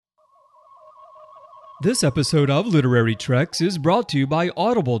This episode of Literary Treks is brought to you by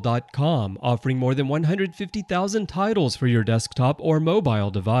Audible.com, offering more than 150,000 titles for your desktop or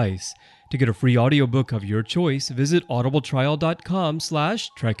mobile device. To get a free audiobook of your choice, visit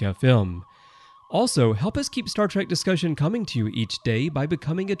audibletrial.com/TrekFM. Also, help us keep Star Trek discussion coming to you each day by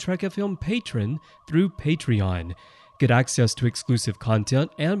becoming a Trek FM patron through Patreon. Get access to exclusive content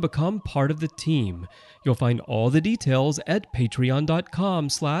and become part of the team. You'll find all the details at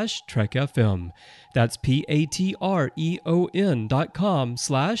patreon.com/TrekFM. That's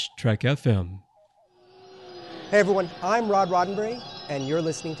patreon.com/TrekFM. Hey everyone, I'm Rod Roddenberry, and you're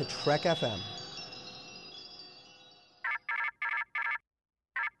listening to Trek FM.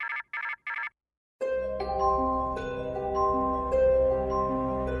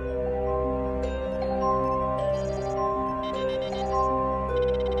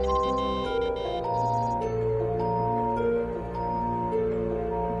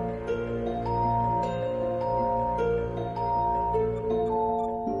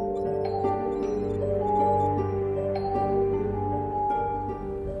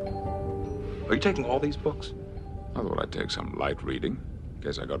 Are you taking all these books? I thought I'd take some light reading.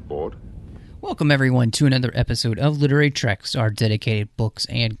 Guess I got bored. Welcome, everyone, to another episode of Literary Treks, our dedicated books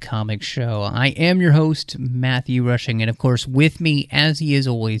and comics show. I am your host, Matthew Rushing, and of course, with me, as he is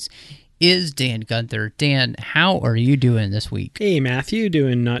always, is Dan Gunther. Dan, how are you doing this week? Hey, Matthew,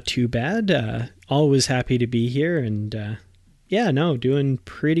 doing not too bad. Always happy to be here, and doing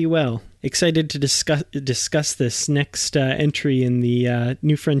pretty well. Excited to discuss this next entry in the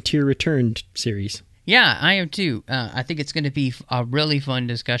New Frontier Returned series. Yeah, I am too. I think it's going to be a really fun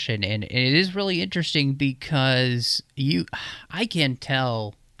discussion, and it is really interesting because I can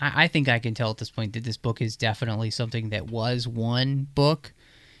tell, I think I can tell at this point that this book is definitely something that was one book,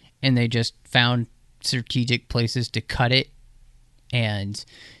 and they just found strategic places to cut it, and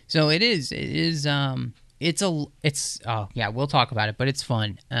so we'll talk about it, but it's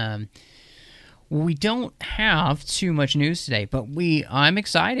fun. We don't have too much news today, but I'm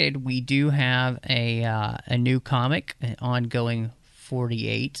excited. We do have a new comic, an ongoing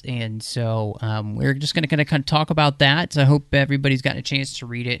 48, and so we're just going to kind of talk about that. So I hope everybody's gotten a chance to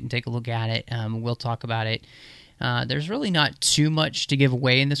read it and take a look at it. We'll talk about it. There's really not too much to give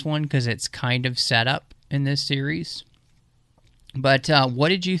away in this one because it's kind of set up in this series. But what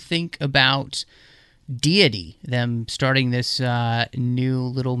did you think about Deity, them starting this new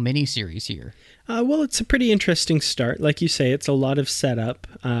little mini-series here? Well, it's a pretty interesting start. Like you say, it's a lot of setup,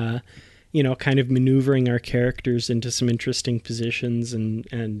 kind of maneuvering our characters into some interesting positions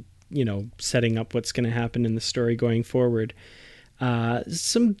and setting up what's going to happen in the story going forward.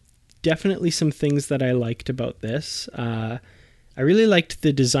 Definitely some things that I liked about this. I really liked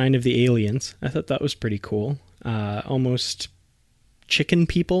the design of the aliens. I thought that was pretty cool. Almost chicken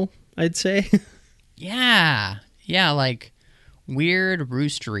people, I'd say. Yeah, like weird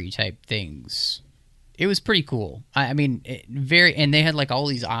roostery type things. It was pretty cool. I mean, and they had like all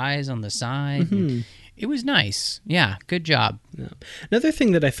these eyes on the side. Mm-hmm. It was nice. Yeah, good job. Yeah. Another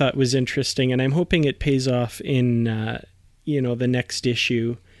thing that I thought was interesting, and I'm hoping it pays off in the next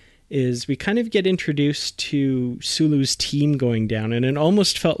issue, is we kind of get introduced to Sulu's team going down, and it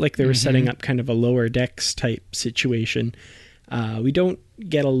almost felt like they were setting up kind of a Lower Decks type situation. We don't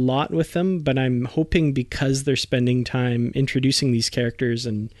get a lot with them, but I'm hoping because they're spending time introducing these characters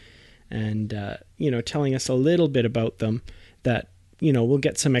and telling us a little bit about them, that, we'll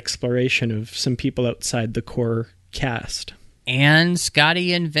get some exploration of some people outside the core cast. And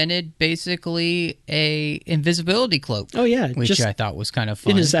Scotty invented basically a invisibility cloak. Oh, yeah. Which I thought was kind of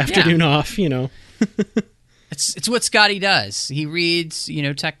fun. In his afternoon off, It's what Scotty does. He reads,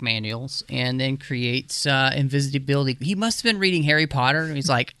 tech manuals and then creates invisibility. He must have been reading Harry Potter, and he's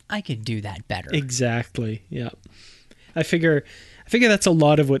like, I can do that better. Exactly. Yeah. I figure that's a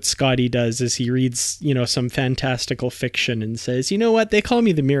lot of what Scotty does is he reads, some fantastical fiction and says, you know what, they call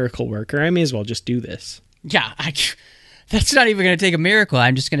me the miracle worker. I may as well just do this. Yeah, that's not even going to take a miracle.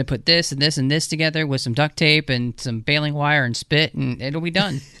 I'm just going to put this and this and this together with some duct tape and some baling wire and spit, and it'll be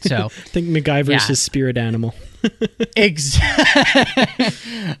done. So I think MacGyver's his spirit animal. Exactly.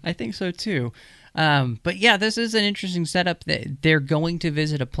 I think so too. But yeah, this is an interesting setup. That they're going to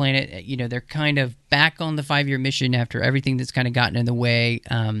visit a planet. They're kind of back on the 5-year mission after everything that's kind of gotten in the way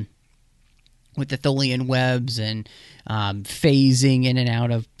with the Tholian webs and phasing in and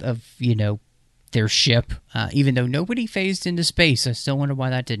out of their ship, even though nobody phased into space. I still wonder why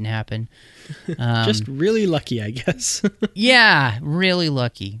that didn't happen. Just really lucky, I guess. Yeah, really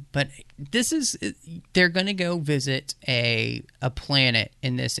lucky. But they're going to go visit a planet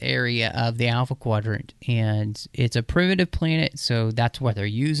in this area of the Alpha Quadrant, and it's a primitive planet, so that's why they're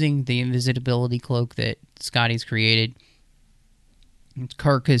using the invisibility cloak that Scotty's created.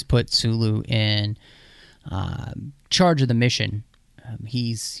 Kirk has put Sulu in charge of the mission.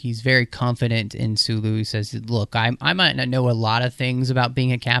 He's very confident in Sulu. He says, look, I might not know a lot of things about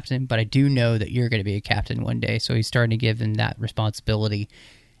being a captain, but I do know that you're going to be a captain one day. So he's starting to give him that responsibility.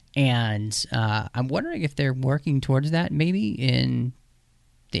 And I'm wondering if they're working towards that maybe in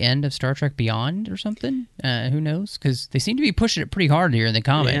the end of Star Trek Beyond or something. Who knows? Because they seem to be pushing it pretty hard here in the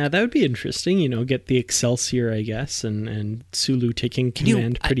comic. Yeah, that would be interesting. Get the Excelsior, I guess, and Sulu taking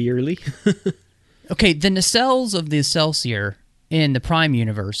command pretty early. Okay, the nacelles of the Excelsior in the Prime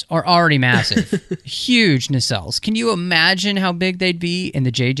universe are already massive. Huge nacelles. Can you imagine how big they'd be in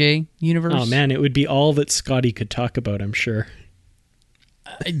the JJ universe? Oh, man, it would be all that Scotty could talk about, I'm sure.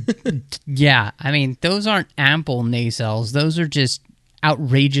 Yeah, I mean, those aren't ample nacelles. Those are just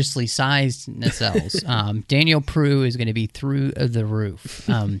outrageously sized nacelles. Daniel Prue is going to be through the roof.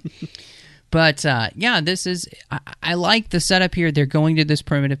 But yeah, this is... I like the setup here. They're going to this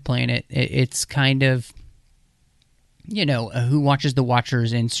primitive planet. It's kind of... Who Watches the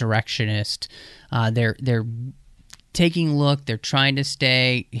Watchers, Insurrectionist. They're taking a look. They're trying to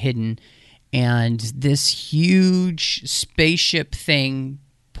stay hidden. And this huge spaceship thing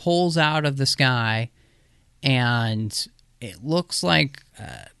pulls out of the sky. And it looks like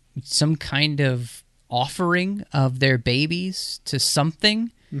some kind of offering of their babies to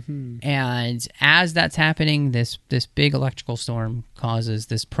something. Mm-hmm. And as that's happening, this big electrical storm causes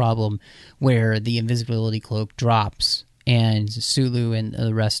this problem where the invisibility cloak drops and Sulu and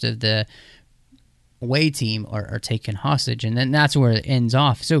the rest of the away team are taken hostage. And then that's where it ends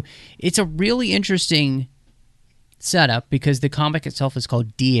off. So it's a really interesting setup because the comic itself is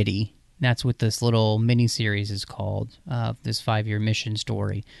called Deity. That's what this little miniseries is called, this 5-year mission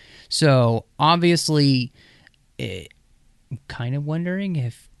story. So obviously... I'm kind of wondering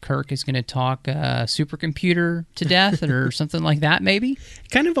if Kirk is going to talk a supercomputer to death or something like that, maybe?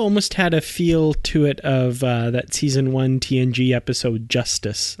 Kind of almost had a feel to it of that Season 1 TNG episode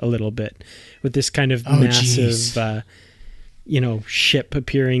Justice a little bit, with this kind of massive, ship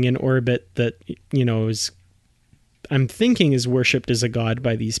appearing in orbit that, is, I'm thinking is worshipped as a god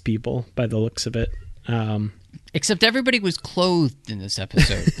by these people, by the looks of it. Except everybody was clothed in this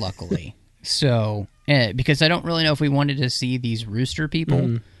episode, luckily. So... because I don't really know if we wanted to see these rooster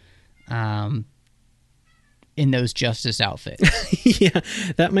people in those Justice outfits. Yeah,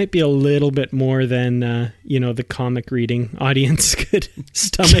 that might be a little bit more than, the comic reading audience could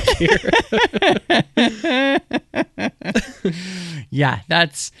stomach here. Yeah,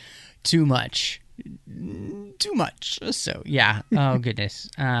 that's too much. Too much. So, yeah. Oh, goodness.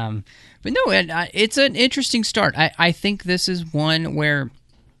 But no, it's an interesting start. I think this is one where...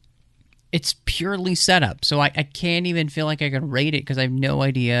 it's purely set up, so I can't even feel like I can rate it because I have no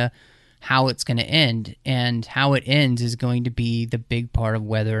idea how it's going to end, and how it ends is going to be the big part of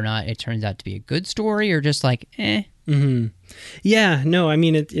whether or not it turns out to be a good story or just like, eh. Mm-hmm. Yeah, no, I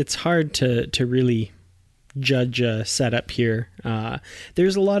mean, it's hard to really judge a setup here.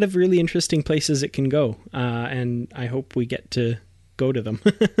 There's a lot of really interesting places it can go, and I hope we get to go to them.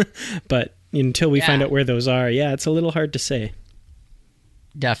 But until we find out where those are, it's a little hard to say.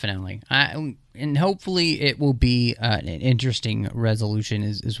 Definitely. And hopefully it will be an interesting resolution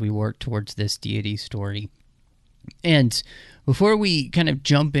as we work towards this Deity story. And before we kind of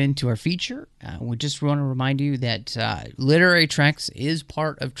jump into our feature, we just want to remind you that Literary Treks is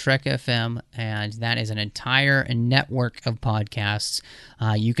part of Trek FM, and that is an entire network of podcasts.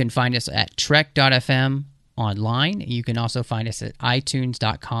 You can find us at trek.fm online. You can also find us at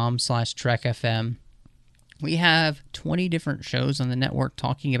itunes.com/trekfm. We have 20 different shows on the network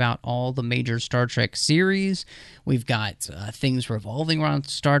talking about all the major Star Trek series. We've got things revolving around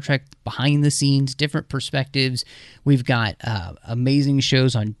Star Trek, behind the scenes, different perspectives. We've got amazing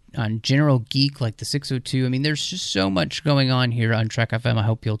shows on General Geek, like the 602. I mean, there's just so much going on here on Trek FM. I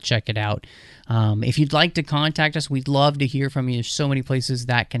hope you'll check it out. If you'd like to contact us, we'd love to hear from you. There's so many places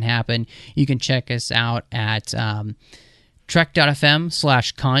that can happen. You can check us out at...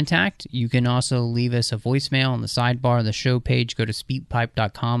 trek.fm/contact. You can also leave us a voicemail on the sidebar on the show page. Go to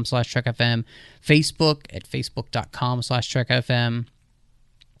speakpipe.com/trekfm. Facebook at facebook.com/trekfm.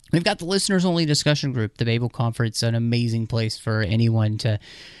 We've got the listeners-only discussion group, the Babel Conference, an amazing place for anyone to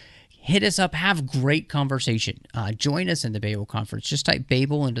hit us up, have great conversation. Join us in the Babel Conference. Just type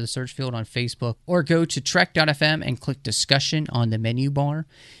Babel into the search field on Facebook or go to trek.fm and click discussion on the menu bar.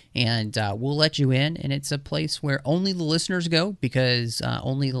 And we'll let you in, and it's a place where only the listeners go because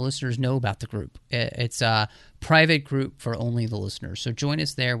only the listeners know about the group. It's a private group for only the listeners. So join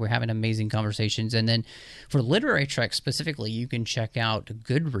us there. We're having amazing conversations. And then for Literary Trek specifically, you can check out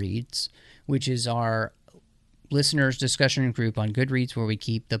Goodreads, which is our listeners discussion group on Goodreads, where we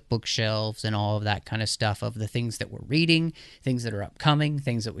keep the bookshelves and all of that kind of stuff of the things that we're reading, things that are upcoming,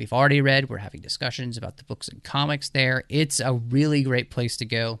 things that we've already read. We're having discussions about the books and comics there. It's a really great place to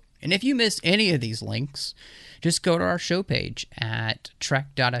go. And if you miss any of these links, just go to our show page at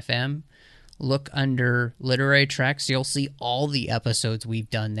trek.fm. Look under Literary Treks. You'll see all the episodes we've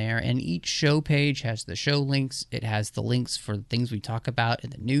done there. And each show page has the show links. It has the links for the things we talk about in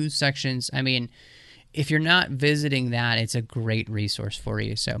the news sections. I mean, if you're not visiting that, it's a great resource for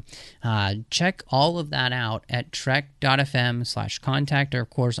you. So check all of that out at trek.fm/contact, or of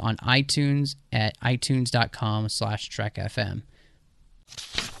course on iTunes at itunes.com/trekfm.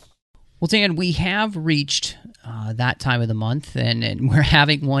 Well, Dan, we have reached that time of the month, and we're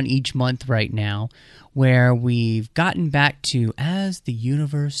having one each month right now, where we've gotten back to As the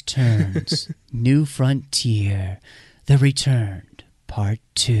Universe Turns, New Frontier, The Returned, Part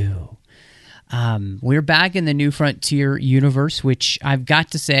 2. We're back in the New Frontier universe, which I've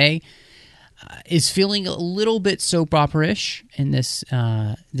got to say is feeling a little bit soap opera-ish in this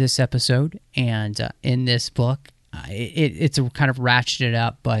episode and in this book. It's a kind of ratcheted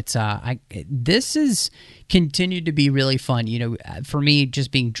up, but this has continued to be really fun. You know, for me,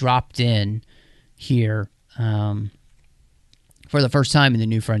 just being dropped in here for the first time in the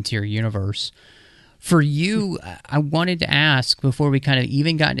New Frontier universe. For you, I wanted to ask, before we kind of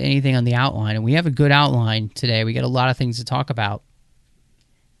even got into anything on the outline, and we have a good outline today, we got a lot of things to talk about.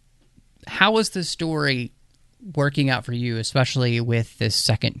 How was the story working out for you, especially with this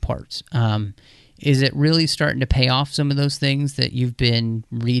second part? Is it really starting to pay off some of those things that you've been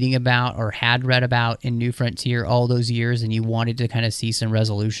reading about or had read about in New Frontier all those years, and you wanted to kind of see some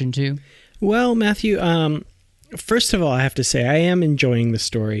resolution to? Well, Matthew, first of all, I have to say I am enjoying the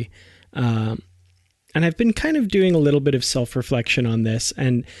story. And I've been kind of doing a little bit of self-reflection on this,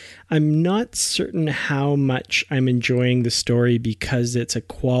 and I'm not certain how much I'm enjoying the story because it's a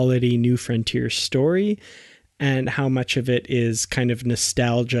quality New Frontier story, and how much of it is kind of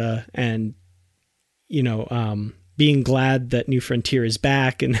nostalgia and, you know, being glad that New Frontier is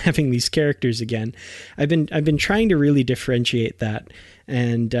back and having these characters again. I've been trying to really differentiate that,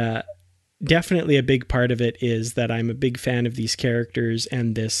 and definitely a big part of it is that I'm a big fan of these characters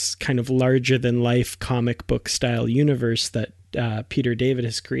and this kind of larger than life comic book style universe that Peter David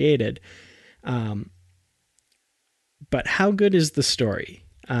has created. But how good is the story?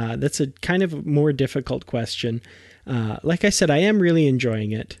 That's a kind of more difficult question. Like I said, I am really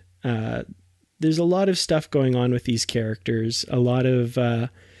enjoying it. There's a lot of stuff going on with these characters, a lot of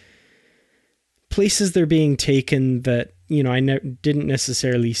places they're being taken that, you know, I didn't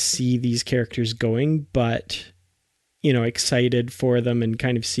necessarily see these characters going, but, you know, excited for them and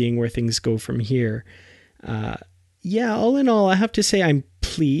kind of seeing where things go from here. Yeah, all in all, I have to say I'm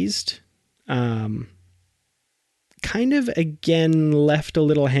pleased. Kind of, again, left a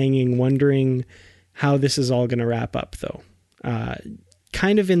little hanging, wondering how this is all going to wrap up, though.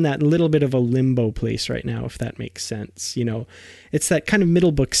 Kind of in that little bit of a limbo place right now, if that makes sense. You know, it's that kind of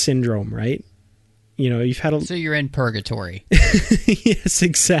middle book syndrome, right? You know, you've had So you're in purgatory. Yes,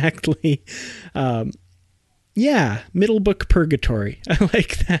 exactly. Yeah, middle book purgatory. I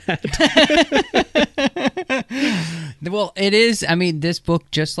like that. Well, it is. I mean, this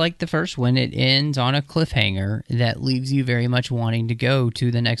book, just like the first one, it ends on a cliffhanger that leaves you very much wanting to go to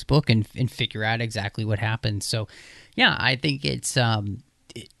the next book and figure out exactly what happens. So, yeah, I think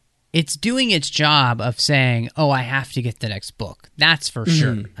it's doing its job of saying, oh, I have to get the next book. That's for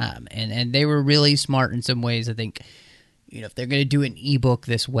sure. And they were really smart in some ways. I think, you know, if they're going to do an ebook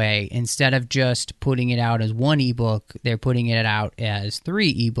this way, instead of just putting it out as one ebook, they're putting it out as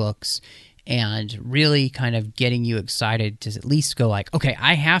 3 ebooks and really kind of getting you excited to at least go like, okay,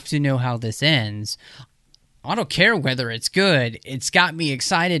 I have to know how this ends. I don't care whether it's good. It's got me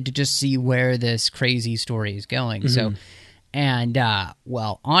excited to just see where this crazy story is going. So, and,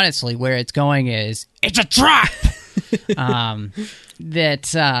 well, honestly, where it's going is, it's a trap! And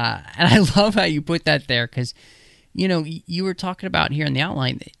I love how you put that there, because, you know, you were talking about here in the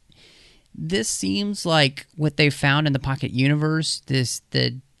outline, this seems like what they found in the Pocket Universe,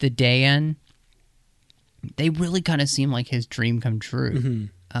 the Dan, they really kind of seem like his dream come true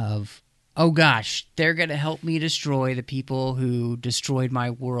of, oh gosh, they're going to help me destroy the people who destroyed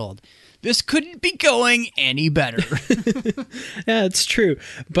my world. This couldn't be going any better. Yeah, it's true.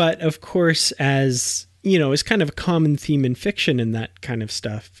 But of course, as you know, is kind of a common theme in fiction and that kind of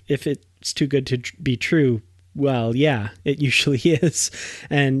stuff. If it's too good to be true, well, yeah, it usually is.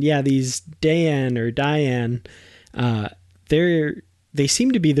 And yeah, these Diane, they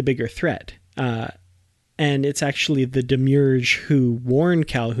seem to be the bigger threat. And it's actually the Demiurge who warn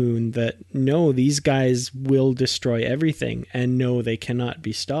Calhoun that, no, these guys will destroy everything, and no, they cannot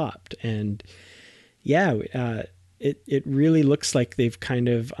be stopped. And yeah, it really looks like they've kind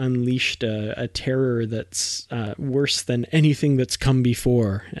of unleashed a terror that's worse than anything that's come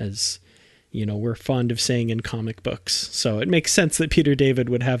before, as you know, we're fond of saying in comic books. So it makes sense that Peter David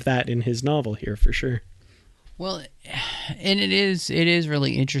would have that in his novel here for sure. Well, and it is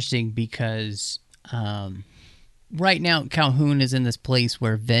really interesting because right now Calhoun is in this place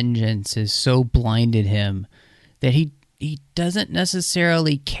where vengeance has so blinded him that he doesn't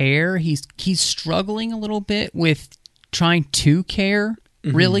necessarily care. He's struggling a little bit with trying to care,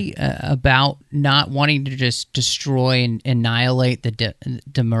 really, about not wanting to just destroy and annihilate the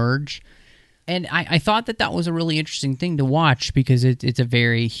Demiurge. And I thought that was a really interesting thing to watch because it's a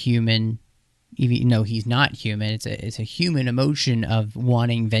very human, even though he's not human, it's a human emotion of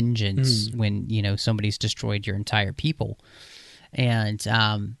wanting vengeance when, you know, somebody's destroyed your entire people. And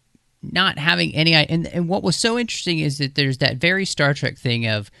not having any... And what was so interesting is that there's that very Star Trek thing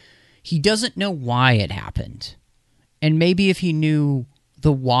of he doesn't know why it happened. And maybe if he knew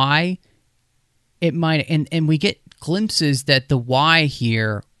the why, it might... And we get glimpses that the why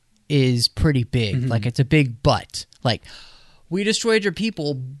here is pretty big. Like, it's a big but. Like, we destroyed your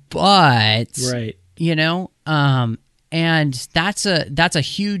people, but... Right. You know? And that's a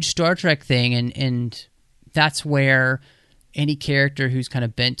huge Star Trek thing, and that's where any character who's kind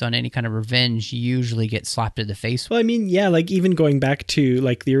of bent on any kind of revenge usually gets slapped in the face. Well, I mean, yeah, like even going back to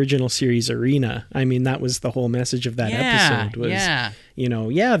like the original series Arena, I mean, that was the whole message of that episode was, you know,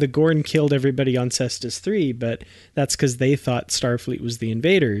 the Gorn killed everybody on Cestus 3, but that's because they thought Starfleet was the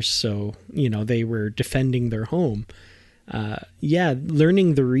invaders. So, you know, they were defending their home.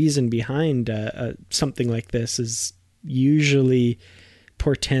 Learning the reason behind something like this is usually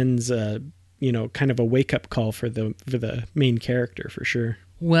portends you know, kind of a wake-up call for the main character, for sure.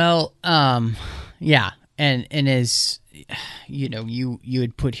 Well, and as, you know, you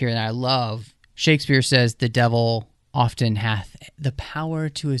had put here, and I love, Shakespeare says the devil often hath the power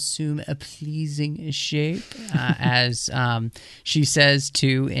to assume a pleasing shape, as she says,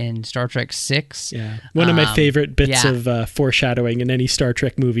 too, in Star Trek 6. Yeah, one of my favorite bits of foreshadowing in any Star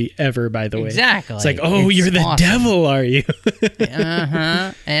Trek movie ever, by the way. Exactly. It's like, you're the awesome. Devil, are you?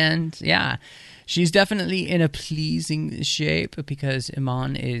 And, yeah, she's definitely in a pleasing shape because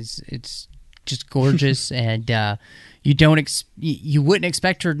Iman it's just gorgeous, and you don't you wouldn't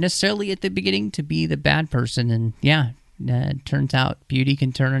expect her necessarily at the beginning to be the bad person, and it turns out beauty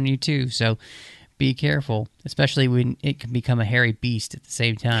can turn on you too. So be careful, especially when it can become a hairy beast at the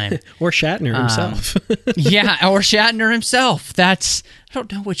same time. Or Shatner himself. Or Shatner himself. I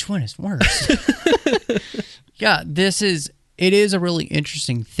don't know which one is worse. It is a really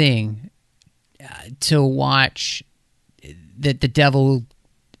interesting thing to watch the devil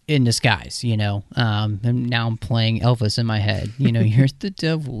in disguise, you know. And now I'm playing Elvis in my head. You know, here's the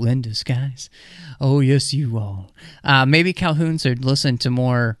devil in disguise. Oh, yes, you are. Maybe Calhoun should listen to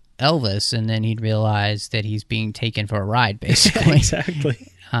more Elvis, and then he'd realize that he's being taken for a ride, basically. Exactly.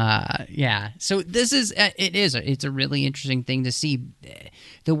 So it's a really interesting thing to see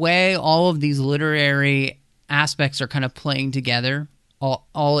the way all of these literary aspects are kind of playing together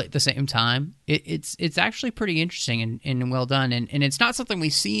all at the same time. It's actually pretty interesting and well done, and it's not something we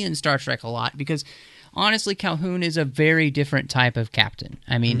see in Star Trek a lot because honestly Calhoun is a very different type of captain.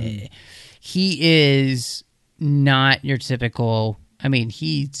 I mean, he is not your typical, I mean,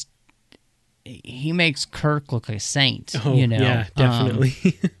 he makes Kirk look like a saint. You know? Yeah,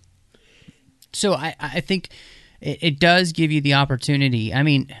 definitely. So I think it does give you the opportunity. I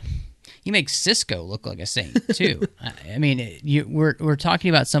mean, he makes Cisco look like a saint too. I mean, we're talking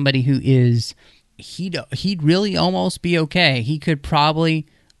about somebody who is he'd really almost be okay.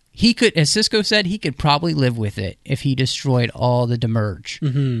 As Cisco said, he could probably live with it if he destroyed all the Demiurge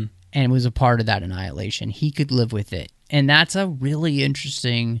and was a part of that annihilation. He could live with it, and that's a really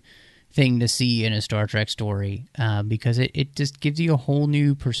interesting thing to see in a Star Trek story because it just gives you a whole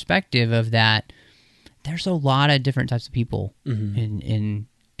new perspective of that. There's a lot of different types of people in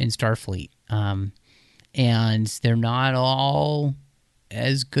Starfleet, and they're not all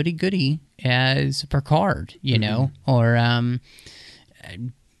as goody-goody as Picard, you know, or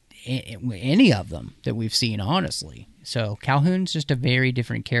any of them that we've seen, honestly. So Calhoun's just a very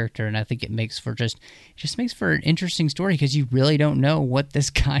different character, and I think it makes for just makes for an interesting story because you really don't know what this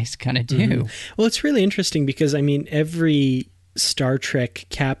guy's gonna do. Mm-hmm. Well, it's really interesting because I mean, every Star Trek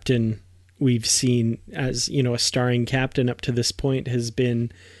captain we've seen as, you know, a starring captain up to this point has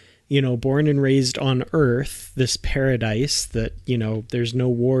been, you know, born and raised on Earth, this paradise that, you know, there's no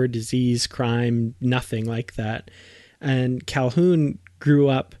war, disease, crime, nothing like that. And Calhoun grew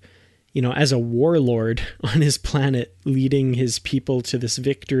up, you know, as a warlord on his planet, leading his people to this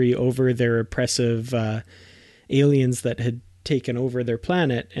victory over their oppressive aliens that had taken over their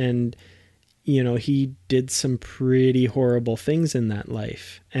planet. And, you know, he did some pretty horrible things in that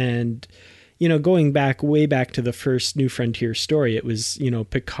life. And, you know, going back, way back to the first New Frontier story, it was, you know,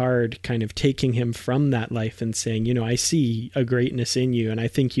 Picard kind of taking him from that life and saying, you know, I see a greatness in you and I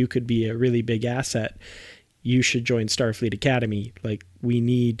think you could be a really big asset. You should join Starfleet Academy. Like, we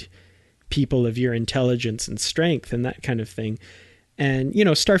need people of your intelligence and strength and that kind of thing. And, you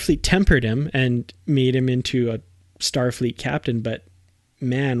know, Starfleet tempered him and made him into a Starfleet captain. But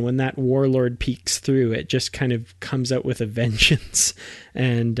man, when that warlord peeks through, it just kind of comes out with a vengeance.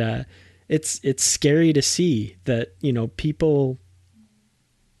 And it's scary to see that, you know, people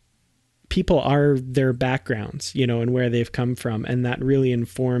are their backgrounds, you know, and where they've come from. And that really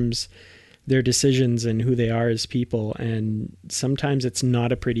informs their decisions and who they are as people. And sometimes it's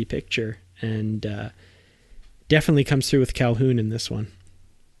not a pretty picture, and definitely comes through with Calhoun in this one.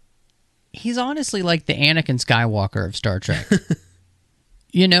 He's honestly like the Anakin Skywalker of Star Trek.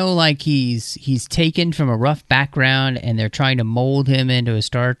 You know, like he's taken from a rough background and they're trying to mold him into a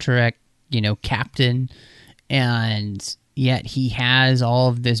Star Trek, you know, captain, and yet he has all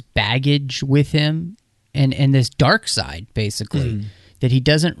of this baggage with him and this dark side, basically, that he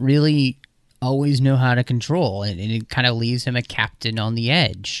doesn't really always know how to control, and it kind of leaves him a captain on the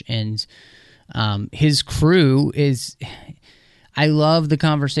edge. And his crew is, I love the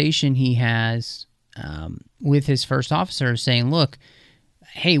conversation he has with his first officer, saying, look,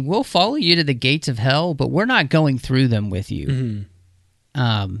 hey, we'll follow you to the gates of hell, but we're not going through them with you.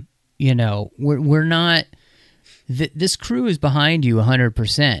 You know, we're not, this crew is behind you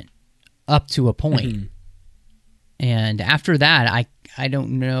 100% up to a point. And after that, I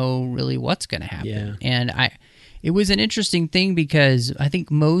don't know really what's going to happen. Yeah. And it was an interesting thing because I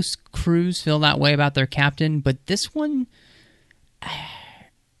think most crews feel that way about their captain, but this one,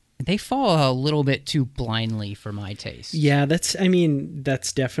 they fall a little bit too blindly for my taste. Yeah, that's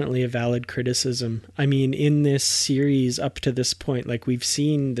definitely a valid criticism. I mean, in this series up to this point, like, we've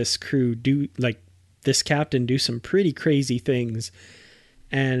seen this crew do, like, this captain do some pretty crazy things,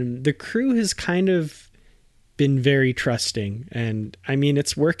 and the crew has kind of been very trusting, and I mean,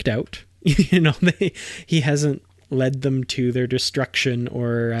 it's worked out. You know, he hasn't led them to their destruction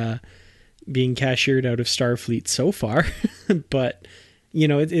or being cashiered out of Starfleet so far. But, you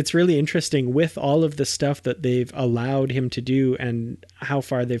know, it's really interesting with all of the stuff that they've allowed him to do and how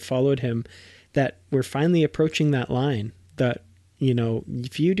far they've followed him, that we're finally approaching that line that, you know,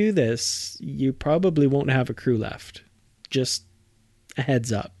 if you do this, you probably won't have a crew left. Just a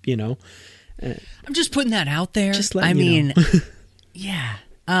heads up, you know. I'm just putting that out there. Just letting you know. Yeah.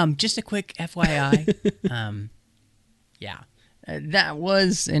 Just a quick FYI. Yeah. That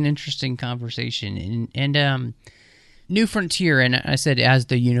was an interesting conversation. And New Frontier, and I said as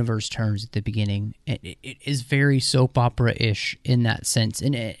the universe turns at the beginning, it is very soap opera-ish in that sense,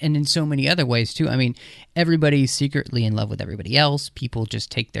 and in so many other ways too. I mean, everybody's secretly in love with everybody else. People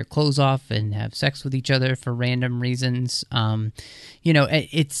just take their clothes off and have sex with each other for random reasons. You know,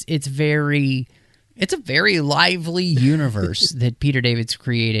 it's a very lively universe that Peter David's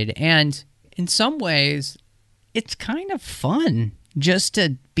created, and in some ways, it's kind of fun just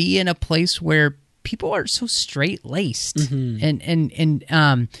to be in a place where people are so straight-laced. And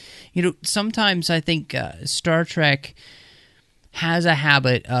you know, sometimes I think Star Trek has a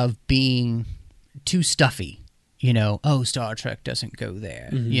habit of being too stuffy. You know, oh, Star Trek doesn't go there.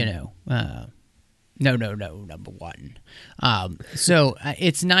 You know, no, number one. So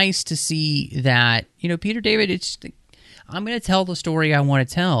it's nice to see that, you know, Peter David, I'm going to tell the story I want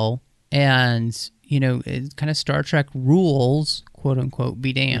to tell, and, you know, it's kind of Star Trek rules, quote unquote,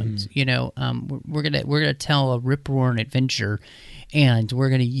 be damned. You know, we're gonna tell a rip-roaring adventure, and we're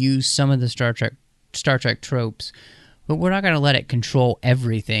gonna use some of the Star Trek tropes, but we're not gonna let it control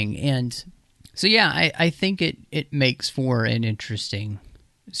everything. And so, yeah, I think it makes for an interesting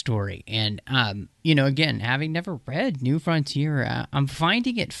story. And you know, again, having never read New Frontier, I'm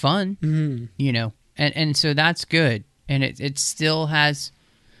finding it fun. You know, and so that's good, and it still has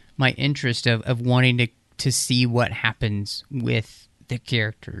my interest of wanting to see what happens with the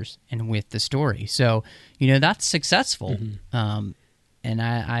characters and with the story. So, you know, that's successful. And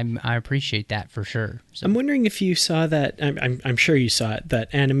I appreciate that for sure. So. I'm wondering if you saw that. I'm sure you saw it. That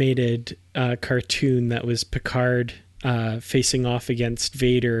animated cartoon that was Picard facing off against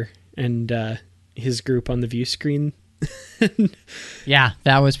Vader and his group on the view screen. Yeah,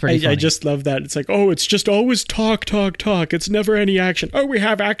 that was pretty funny. I just love that. It's like, oh, it's just always talk. It's never any action. Oh, we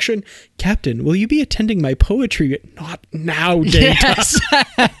have action. Captain, will you be attending my poetry? Not now, Data. Yes.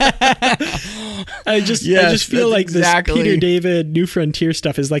 I just feel like exactly. This Peter David New Frontier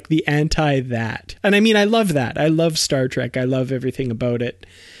stuff is like the anti that. And I mean, I love that. I love Star Trek. I love everything about it.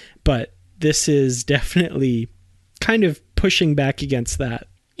 But this is definitely kind of pushing back against that.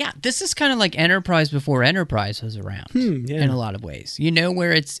 Yeah, this is kind of like Enterprise before Enterprise was around in a lot of ways. You know,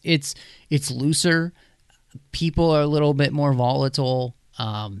 where it's looser, people are a little bit more volatile.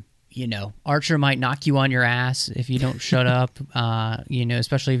 You know, Archer might knock you on your ass if you don't shut up. You know,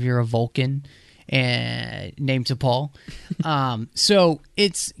 especially if you're a Vulcan named T'Pol. So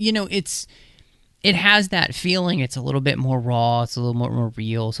it's, you know, it has that feeling. It's a little bit more raw. It's a little more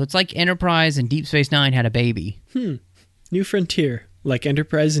real. So it's like Enterprise and Deep Space Nine had a baby. New Frontier. Like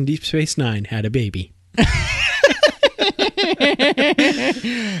Enterprise and Deep Space Nine had a baby.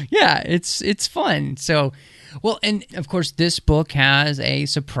 Yeah, it's fun. So, well, and of course, this book has a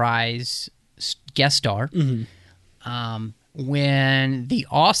surprise guest star. When the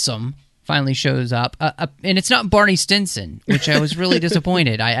Awesome finally shows up, and it's not Barney Stinson, which I was really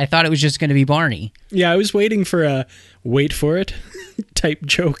disappointed. I thought it was just going to be Barney. Yeah, I was waiting for a wait for it type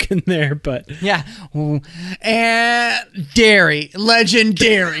joke in there, but yeah,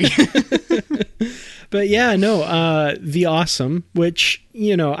 Legendary. But yeah, no, the Awesome, which,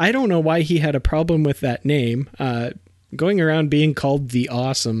 you know, I don't know why he had a problem with that name. Going around being called the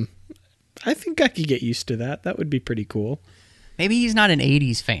Awesome, I think I could get used to that. That would be pretty cool. Maybe he's not an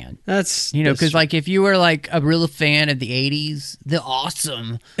 80s fan. That's, you know, because like if you were like a real fan of the 80s, the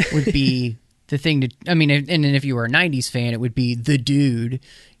Awesome would be the thing to, I mean, and if you were a 90s fan, it would be the dude,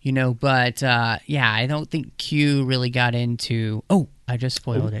 you know, but yeah, I don't think Q really got into, I just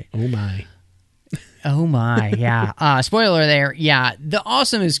spoiled it. Oh my. Oh my, yeah. Spoiler there. Yeah, the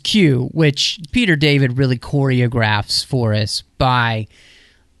Awesome is Q, which Peter David really choreographs for us by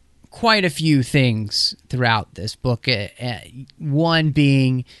quite a few things throughout this book. One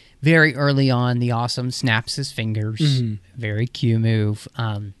being very early on, the Awesome snaps his fingers. Very Q move.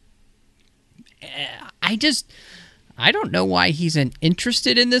 I don't know why he's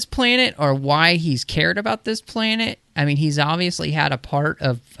interested in this planet or why he's cared about this planet. I mean, he's obviously had a part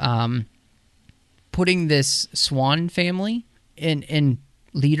of putting this Swan family in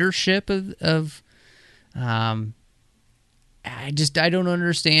leadership of I don't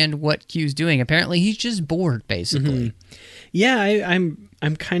understand what Q's doing. Apparently he's just bored, basically. Yeah,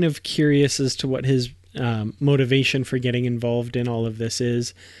 I'm kind of curious as to what his motivation for getting involved in all of this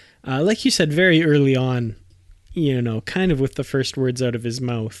is. Like you said, very early on, you know, kind of with the first words out of his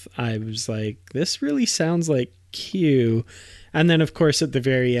mouth, I was like, this really sounds like Q. And then, of course, at the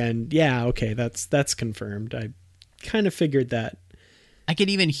very end, yeah, okay, that's confirmed. I kind of figured that. I could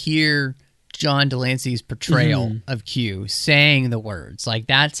even hear John Delancey's portrayal of Q saying the words. Like,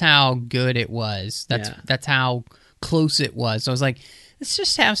 that's how good it was. That's how close it was. So I was like, this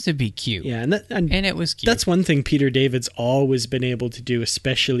just has to be Q. Yeah, and it was Q. That's one thing Peter David's always been able to do,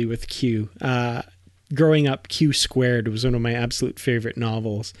 especially with Q. Growing up, Q Squared was one of my absolute favorite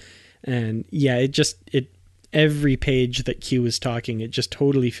novels. And yeah, every page that Q was talking, it just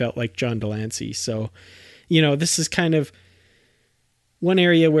totally felt like John Delancey. So, you know, this is kind of one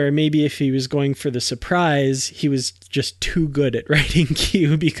area where maybe if he was going for the surprise, he was just too good at writing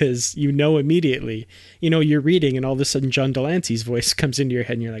Q, because you know immediately, you know, you're reading and all of a sudden John Delancey's voice comes into your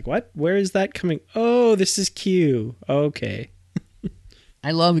head and you're like, what? Where is that coming? Oh, this is Q. Okay.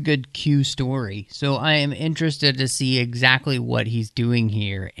 I love a good Q story, so I am interested to see exactly what he's doing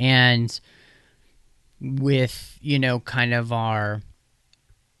here. And with, you know, kind of our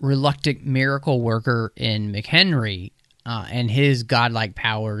reluctant miracle worker in McHenry and his godlike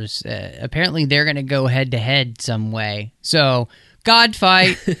powers, apparently they're going to go head-to-head some way. So, God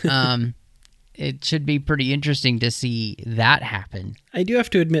fight. It should be pretty interesting to see that happen. I do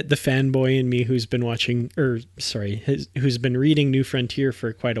have to admit, the fanboy in me who's been who's been reading New Frontier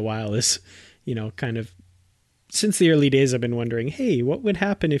for quite a while is, you know, kind of, since the early days I've been wondering, hey, what would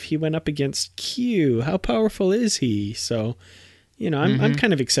happen if he went up against Q? How powerful is he? So, you know, I'm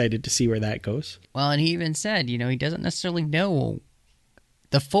kind of excited to see where that goes. Well, and he even said, you know, he doesn't necessarily know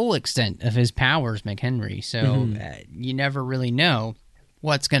the full extent of his powers, McHenry, so you never really know.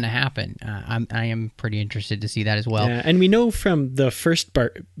 what's going to happen. I am pretty interested to see that as well. Yeah, and we know from the first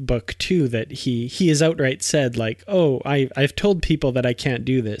book too that he has outright said, like, "Oh, I've told people that I can't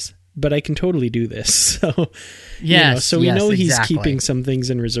do this, but I can totally do this." So yes, so we know he's exactly. keeping some things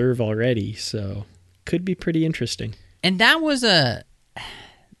in reserve already. So could be pretty interesting. And that's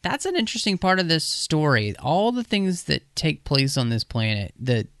an interesting part of this story. All the things that take place on this planet,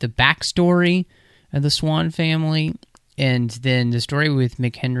 the backstory of the Swan family, and then the story with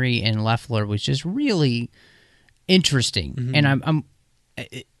McHenry and Leffler was just really interesting. Mm-hmm.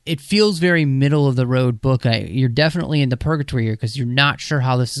 And it feels very middle of the road book. You're definitely in the purgatory here because you're not sure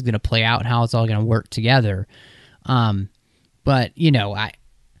how this is going to play out, how it's all going to work together. But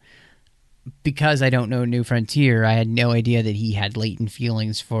because I don't know New Frontier, I had no idea that he had latent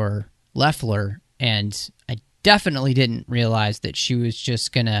feelings for Leffler, and I definitely didn't realize that she was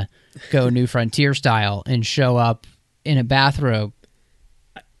just going to go New Frontier style and show up in a bathrobe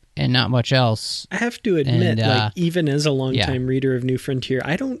and not much else. I have to admit, even as a longtime reader of New Frontier,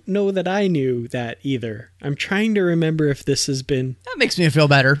 I don't know that I knew that either. I'm trying to remember if this has been... That makes me feel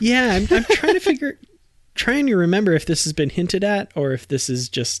better. Yeah, I'm trying to remember if this has been hinted at or if this is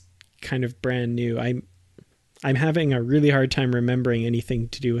just kind of brand new. I'm having a really hard time remembering anything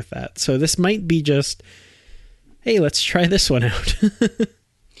to do with that. So this might be just, hey, let's try this one out.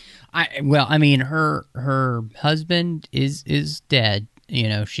 Her husband is dead.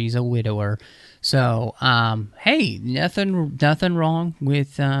 She's a widower. So, hey, nothing wrong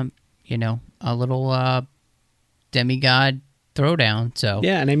with a little demigod throwdown. So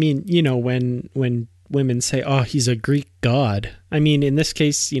yeah, and I mean, when women say, "Oh, he's a Greek god," I mean, in this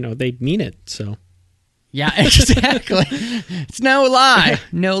case, they mean it. So yeah, exactly. It's no lie,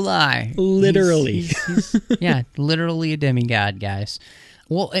 no lie. Literally, he's literally a demigod, guys.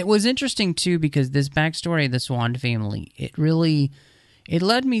 Well, it was interesting too because this backstory of the Swan family, it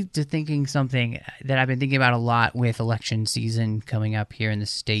led me to thinking something that I've been thinking about a lot with election season coming up here in the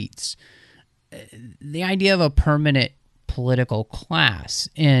States. The idea of a permanent political class,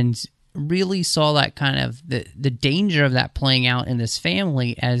 and really saw that kind of the danger of that playing out in this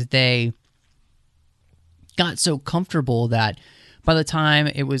family as they got so comfortable that by the time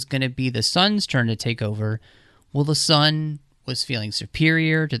it was going to be the son's turn to take over, well, the son was feeling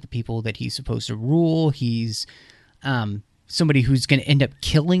superior to the people that he's supposed to rule. He's somebody who's going to end up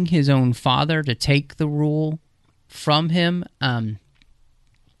killing his own father to take the rule from him. And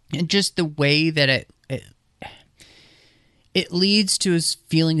just the way that it leads to his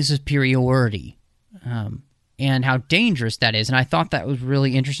feeling of superiority and how dangerous that is. And I thought that was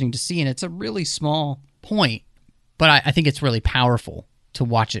really interesting to see. And it's a really small point, but I think it's really powerful to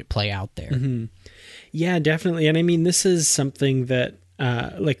watch it play out there. Mm-hmm. Yeah, definitely. And I mean, this is something that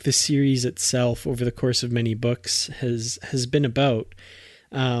like the series itself over the course of many books has been about.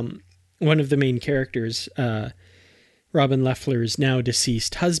 One of the main characters, Robin Leffler's now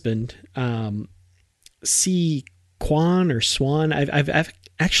deceased husband, C. Quan or Swan. I've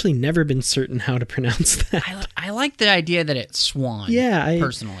actually never been certain how to pronounce that. I like the idea that it's Swan. Yeah,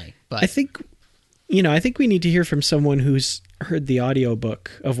 personally, but I think we need to hear from someone who's heard the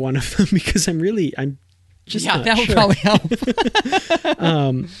audiobook of one of them because I'm just not that would sure. probably help.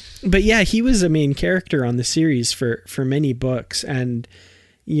 But yeah, he was a main character on the series for many books, and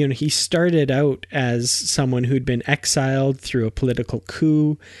he started out as someone who'd been exiled through a political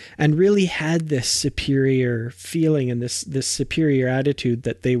coup and really had this superior feeling and this superior attitude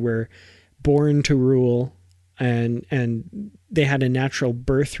that they were born to rule and they had a natural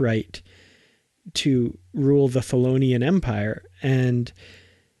birthright to rule the Thelonian Empire. And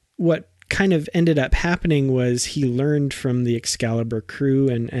what kind of ended up happening was he learned from the Excalibur crew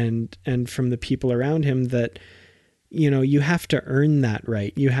and from the people around him that you have to earn that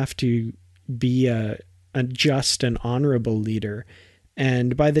right. You have to be a just and honorable leader.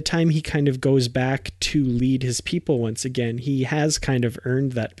 And by the time he kind of goes back to lead his people once again, he has kind of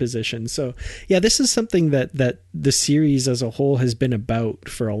earned that position. So yeah, this is something that the series as a whole has been about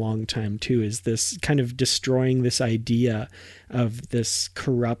for a long time too, is this kind of destroying this idea of this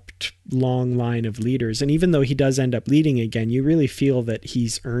corrupt long line of leaders. And even though he does end up leading again, you really feel that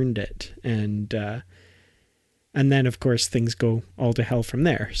he's earned it. And then, of course, things go all to hell from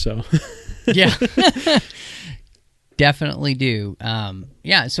there. So, yeah, definitely do.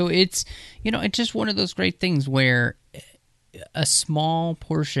 So it's it's just one of those great things where a small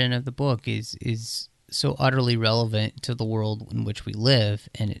portion of the book is so utterly relevant to the world in which we live,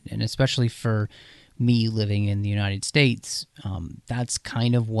 and especially for me living in the United States, that's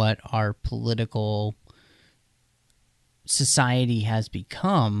kind of what our political society has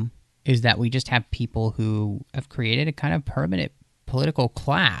become. Is that we just have people who have created a kind of permanent political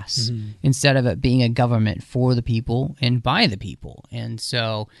class instead of it being a government for the people and by the people. And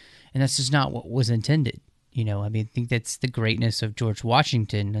that's just not what was intended. You know, I mean, I think that's the greatness of George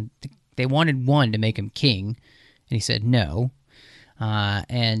Washington. They wanted, one, to make him king, and he said no.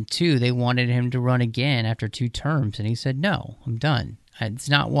 And two, they wanted him to run again after 2 terms, and he said, no, I'm done. It's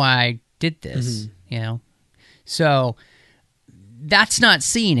not why I did this, you know? So that's not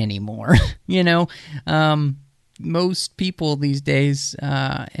seen anymore, you know? Most people these days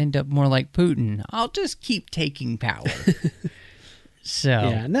end up more like Putin. I'll just keep taking power. So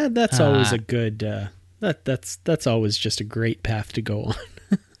yeah, that's always a good... That's always just a great path to go on.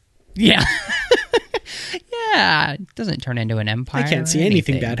 Yeah. Yeah, it doesn't turn into an empire. I can't see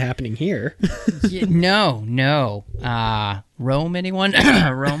anything bad happening here. No. Rome, anyone?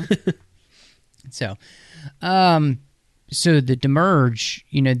 Rome. So the Demerge,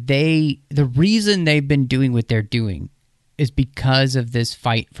 you know, the reason they've been doing what they're doing is because of this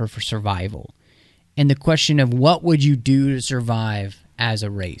fight for survival. And the question of what would you do to survive as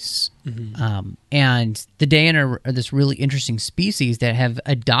a race. And the Daeon are this really interesting species that have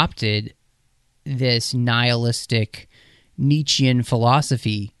adopted this nihilistic Nietzschean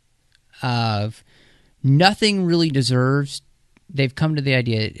philosophy of nothing really deserves. They've come to the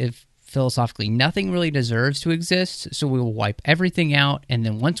idea of philosophically, nothing really deserves to exist, so we will wipe everything out, and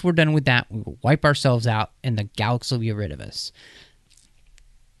then once we're done with that, we will wipe ourselves out, and the galaxy will be rid of us.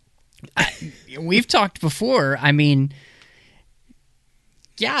 We've talked before, I mean...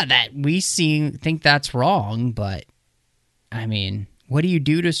 Yeah, that we think that's wrong, but I mean, what do you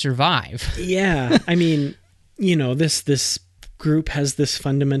do to survive? Yeah, I mean, you know, this group has this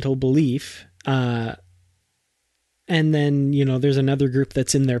fundamental belief, and then, you know, there's another group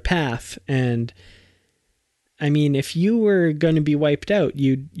that's in their path, and I mean, if you were going to be wiped out,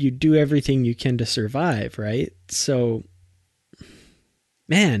 you'd do everything you can to survive, right? So,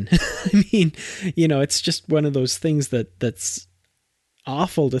 man, I mean, you know, it's just one of those things that's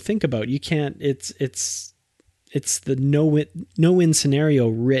awful to think about. You can't, it's the no-win scenario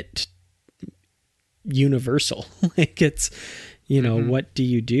writ universal. Like, it's, you know, what do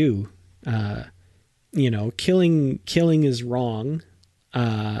you do? You know, killing is wrong.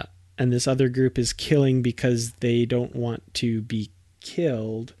 And this other group is killing because they don't want to be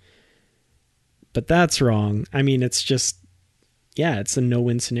killed. But that's wrong. I mean, it's just, yeah, it's a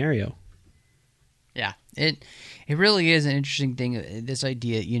no-win scenario. Yeah, it really is an interesting thing, this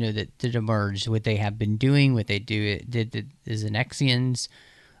idea, you know, that Demerge, what they have been doing, what they did the Xenexians,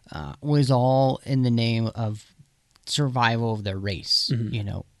 was all in the name of survival of their race, you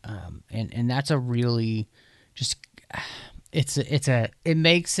know, and that's a really just, it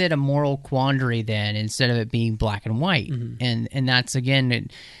makes it a moral quandary then, instead of it being black and white. And that's, again,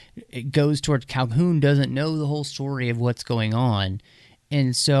 it goes towards Calhoun doesn't know the whole story of what's going on.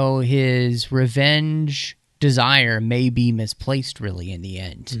 And so his revenge desire may be misplaced, really, in the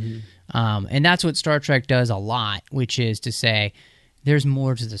end. And that's what Star Trek does a lot, which is to say there's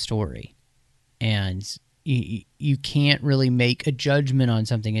more to the story. And you can't really make a judgment on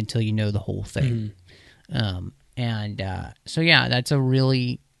something until you know the whole thing. So, yeah, that's a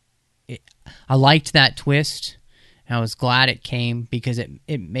really... I liked that twist. I was glad it came because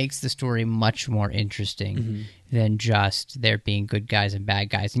it makes the story much more interesting than just there being good guys and bad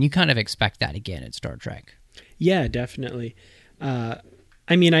guys. And you kind of expect that again in Star Trek. Yeah, definitely. I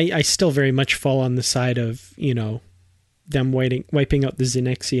mean, I still very much fall on the side of, you know, them wiping out the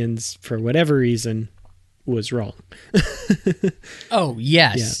Xenexians for whatever reason was wrong. Oh,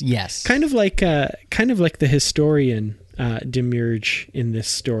 yes, yeah. Yes. Kind of like the historian Demerge in this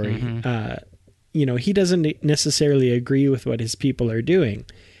story. You know, he doesn't necessarily agree with what his people are doing.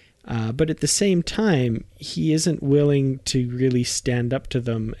 But at the same time, he isn't willing to really stand up to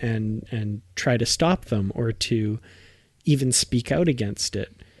them and try to stop them or to even speak out against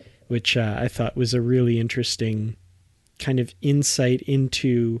it, which I thought was a really interesting kind of insight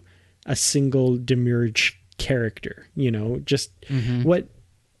into a single Demerge character. You know, just what...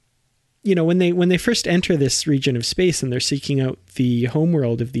 You know, when they first enter this region of space and they're seeking out the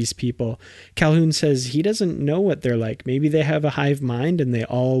homeworld of these people, Calhoun says he doesn't know what they're like. Maybe they have a hive mind and they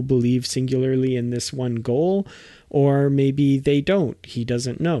all believe singularly in this one goal, or maybe they don't. He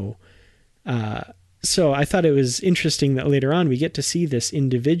doesn't know. So I thought it was interesting that later on we get to see this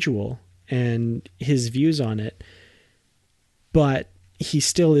individual and his views on it, but he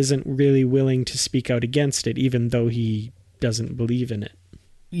still isn't really willing to speak out against it, even though he doesn't believe in it.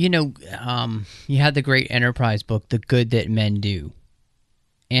 You know, you had the great Enterprise book, The Good That Men Do.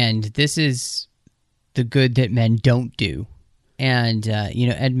 And this is the good that men don't do. And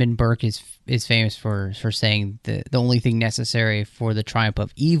Edmund Burke is famous for saying the only thing necessary for the triumph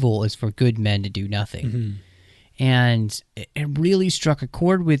of evil is for good men to do nothing. Mm-hmm. And it really struck a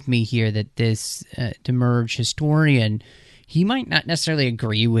chord with me here that this Demerge historian, he might not necessarily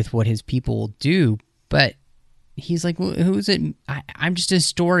agree with what his people do, but he's like, well, who's it? I'm just a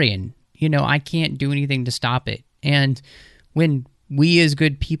historian. I can't do anything to stop it. And when we as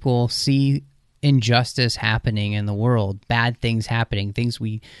good people see injustice happening in the world, bad things happening, things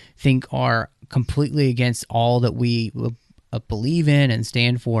we think are completely against all that we believe in and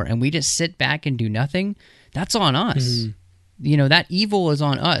stand for, and we just sit back and do nothing, that's on us. Mm-hmm. That evil is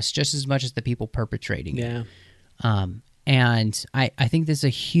on us just as much as the people perpetrating it. And I think this is a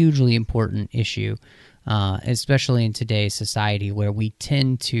hugely important issue, especially in today's society where we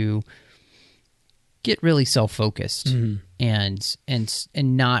tend to get really self-focused and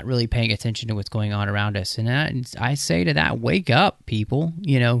not really paying attention to what's going on around us. And I say to that, wake up, people.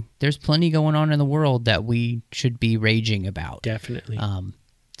 There's plenty going on in the world that we should be raging about. Definitely.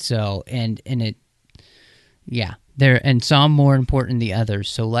 And some more important than the others.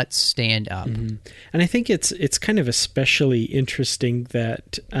 So let's stand up. Mm-hmm. And I think it's kind of especially interesting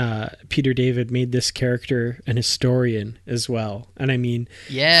that Peter David made this character an historian as well. And I mean,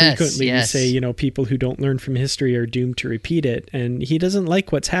 frequently we say, people who don't learn from history are doomed to repeat it. And he doesn't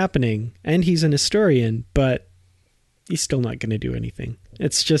like what's happening. And he's an historian, but he's still not going to do anything.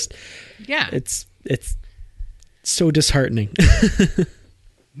 It's just, it's so disheartening.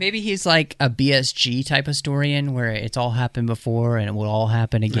 Maybe he's like a BSG type historian where it's all happened before and it will all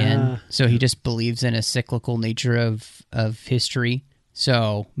happen again. So he just believes in a cyclical nature of history.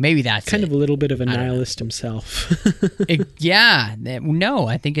 So maybe that's kind of a little bit of a nihilist himself. No,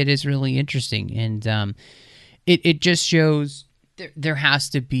 I think it is really interesting. And it just shows there has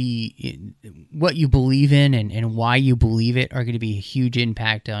to be what you believe in and why you believe it are going to be a huge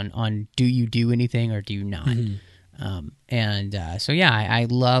impact on do you do anything or do you not. Mm-hmm. I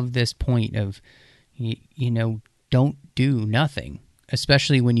love this point of, don't do nothing,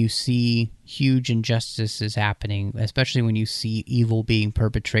 especially when you see huge injustices happening, especially when you see evil being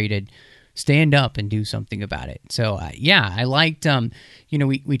perpetrated. Stand up and do something about it. So, I liked,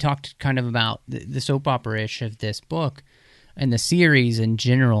 we talked kind of about the soap opera-ish of this book and the series in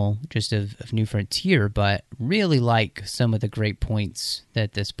general, just of New Frontier, but really like some of the great points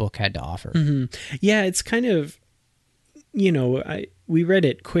that this book had to offer. Mm-hmm. Yeah, it's kind of, we read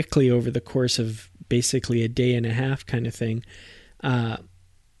it quickly over the course of basically a day and a half kind of thing.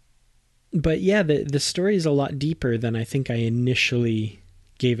 But yeah, the story is a lot deeper than I think I initially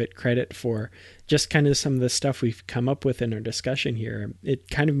gave it credit for. Just kind of some of the stuff we've come up with in our discussion here. It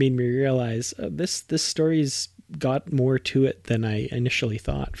kind of made me realize this story's got more to it than I initially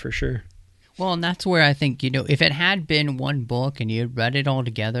thought, for sure. Well, and that's where I think, if it had been one book and you had read it all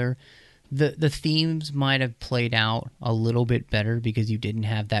together, the themes might have played out a little bit better because you didn't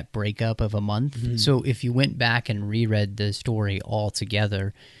have that breakup of a month. Mm-hmm. So if you went back and reread the story all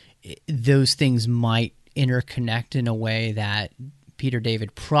together, those things might interconnect in a way that Peter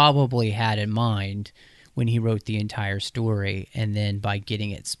David probably had in mind when he wrote the entire story. And then by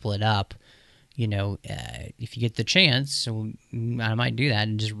getting it split up, if you get the chance, so I might do that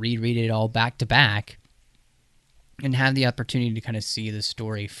and just reread it all back to back and have the opportunity to kind of see the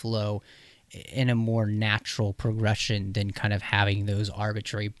story flow in a more natural progression than kind of having those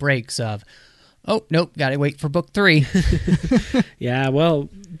arbitrary breaks of, oh, nope, gotta wait for book 3. Yeah, well,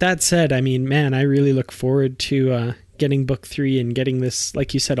 that said, I mean, man, I really look forward to getting book 3 and getting this,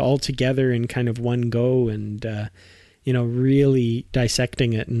 like you said, all together in kind of one go and, really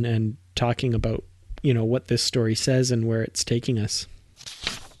dissecting it and talking about, what this story says and where it's taking us.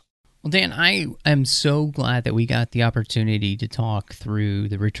 Well, Dan, I am so glad that we got the opportunity to talk through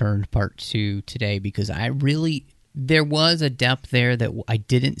the Returned Part 2 today because there was a depth there that I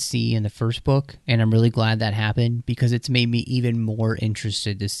didn't see in the first book, and I'm really glad that happened because it's made me even more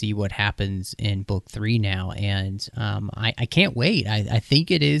interested to see what happens in book 3 now, and I can't wait. I think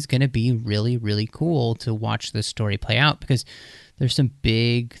it is going to be really, really cool to watch this story play out because there's some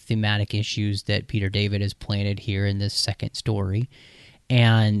big thematic issues that Peter David has planted here in this second story.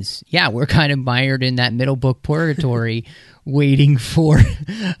 And yeah, we're kind of mired in that middle book purgatory waiting for,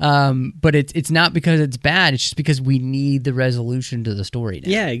 but it's not because it's bad. It's just because we need the resolution to the story now.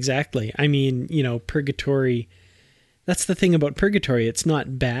 Yeah, exactly. I mean, purgatory, that's the thing about purgatory. It's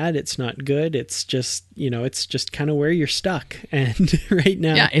not bad. It's not good. It's just, it's just kind of where you're stuck. And right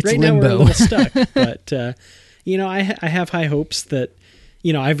now, it's limbo. Now we're a little stuck, but, I have high hopes that,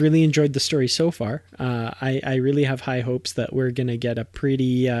 I've really enjoyed the story so far. I really have high hopes that we're going to get a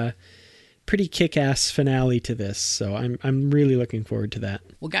pretty pretty kick-ass finale to this, so I'm really looking forward to that.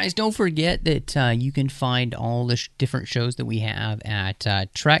 Well, guys, don't forget that you can find all the different shows that we have at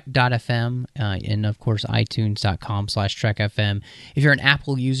trek.fm and, of course, itunes.com/trekfm. If you're an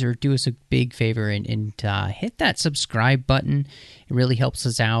Apple user, do us a big favor and hit that subscribe button. It really helps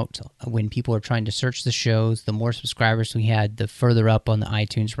us out when people are trying to search the shows. The more subscribers we had, the further up on the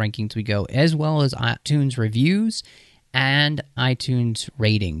iTunes rankings we go, as well as iTunes reviews and iTunes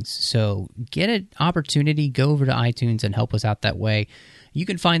ratings. So get an opportunity, go over to iTunes and help us out that way. You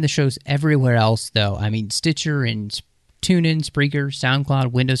can find the shows everywhere else, though. I mean, Stitcher and TuneIn, Spreaker,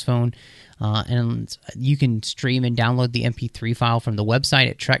 SoundCloud, Windows Phone, and you can stream and download the MP3 file from the website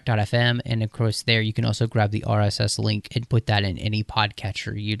at trek.fm, and of course there you can also grab the RSS link and put that in any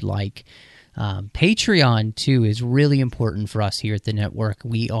podcatcher you'd like. Patreon, too, is really important for us here at the network.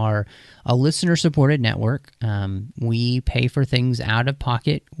 We are a listener-supported network. We pay for things out of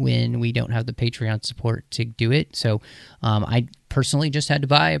pocket when we don't have the Patreon support to do it. So I personally just had to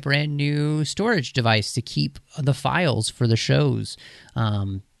buy a brand new storage device to keep the files for the shows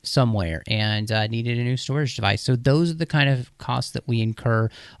somewhere, and needed a new storage device. So those are the kind of costs that we incur,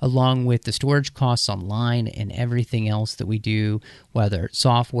 along with the storage costs online and everything else that we do, whether it's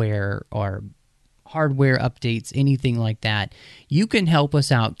software or hardware updates, anything like that. You can help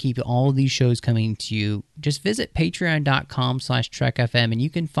us out, keep all of these shows coming to you. Just visit patreon.com/trekfm, and you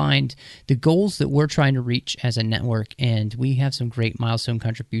can find the goals that we're trying to reach as a network, and we have some great milestone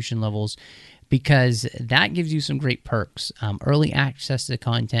contribution levels, because that gives you some great perks. Early access to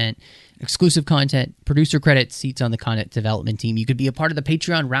content, exclusive content, producer credits, seats on the content development team. You could be a part of the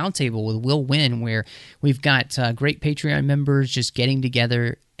Patreon Roundtable with Will Wynn, where we've got great Patreon members just getting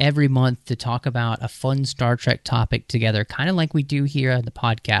together every month to talk about a fun Star Trek topic together, kind of like we do here on the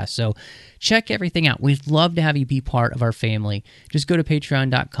podcast. So check everything out. We'd love to have you be part of our family. Just go to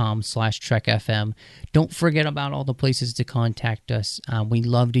patreon.com/trekfm. Don't forget about all the places to contact us. We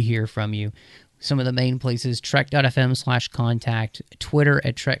love to hear from you. Some of the main places, trek.fm/contact, Twitter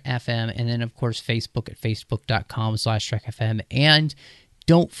at trekfm, and then, of course, Facebook at facebook.com/trekfm. And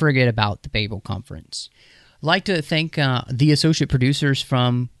don't forget about the Babel Conference. I'd like to thank the associate producers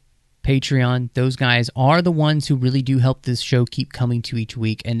from Patreon. Those guys are the ones who really do help this show keep coming to each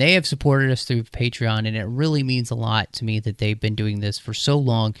week, and they have supported us through Patreon, and it really means a lot to me that they've been doing this for so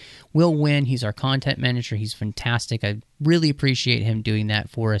long. Will Wynn, he's our content manager. He's fantastic. I really appreciate him doing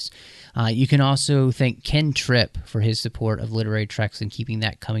that for us. You can also thank Ken Tripp for his support of Literary Treks and keeping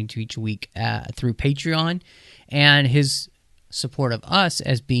that coming to each week through Patreon, and his support of us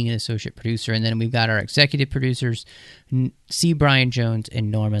as being an associate producer. And then we've got our executive producers, C. Brian Jones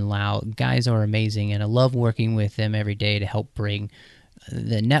and Norman Lau. Guys are amazing, and I love working with them every day to help bring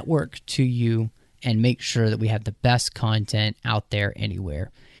the network to you and make sure that we have the best content out there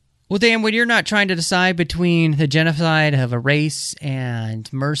anywhere. Well, Dan, when you're not trying to decide between the genocide of a race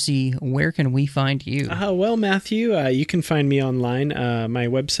and mercy, where can we find you? Well, Matthew, you can find me online. My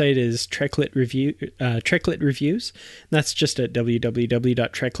website is Treklit Reviews. That's just at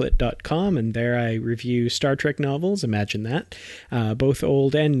www.treklit.com, and there I review Star Trek novels. Imagine that, both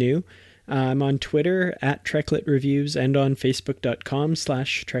old and new. I'm on Twitter at Treklit Reviews and on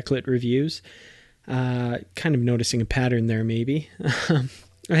Facebook.com/Treklit Reviews. Kind of noticing a pattern there, maybe.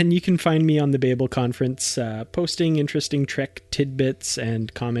 And you can find me on the Babel Conference, posting interesting Trek tidbits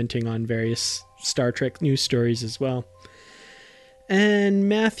and commenting on various Star Trek news stories as well. And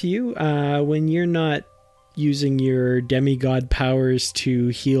Matthew, when you're not using your demigod powers to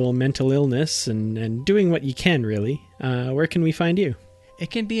heal mental illness and doing what you can, really, where can we find you? It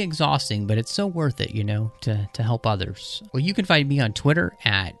can be exhausting, but it's so worth it, to help others. Well, you can find me on Twitter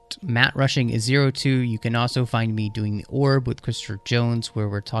at MattRushing02. You can also find me doing The Orb with Christopher Jones, where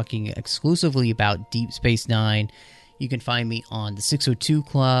we're talking exclusively about Deep Space Nine. You can find me on the 602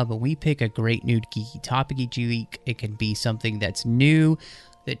 Club, and we pick a great new geeky topic each week. It can be something that's new,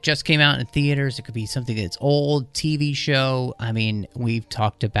 that just came out in theaters. It could be something that's old, TV show. I mean, we've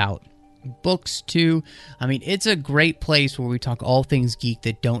talked about books too. I mean, it's a great place where we talk all things geek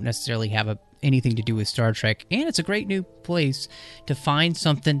that don't necessarily have anything to do with Star Trek, and it's a great new place to find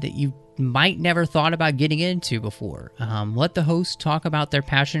something that you might never thought about getting into before. Let the host talk about their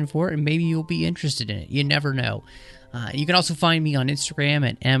passion for it, and maybe you'll be interested in it. You never know. You can also find me on Instagram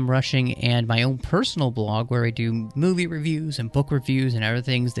at mrushing, and my own personal blog where I do movie reviews and book reviews and other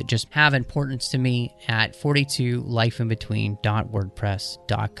things that just have importance to me at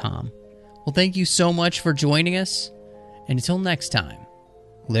 42lifeinbetween.wordpress.com. Well, thank you so much for joining us, and until next time,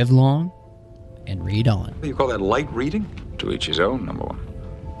 live long and read on. You call that light reading? To each his own, number one.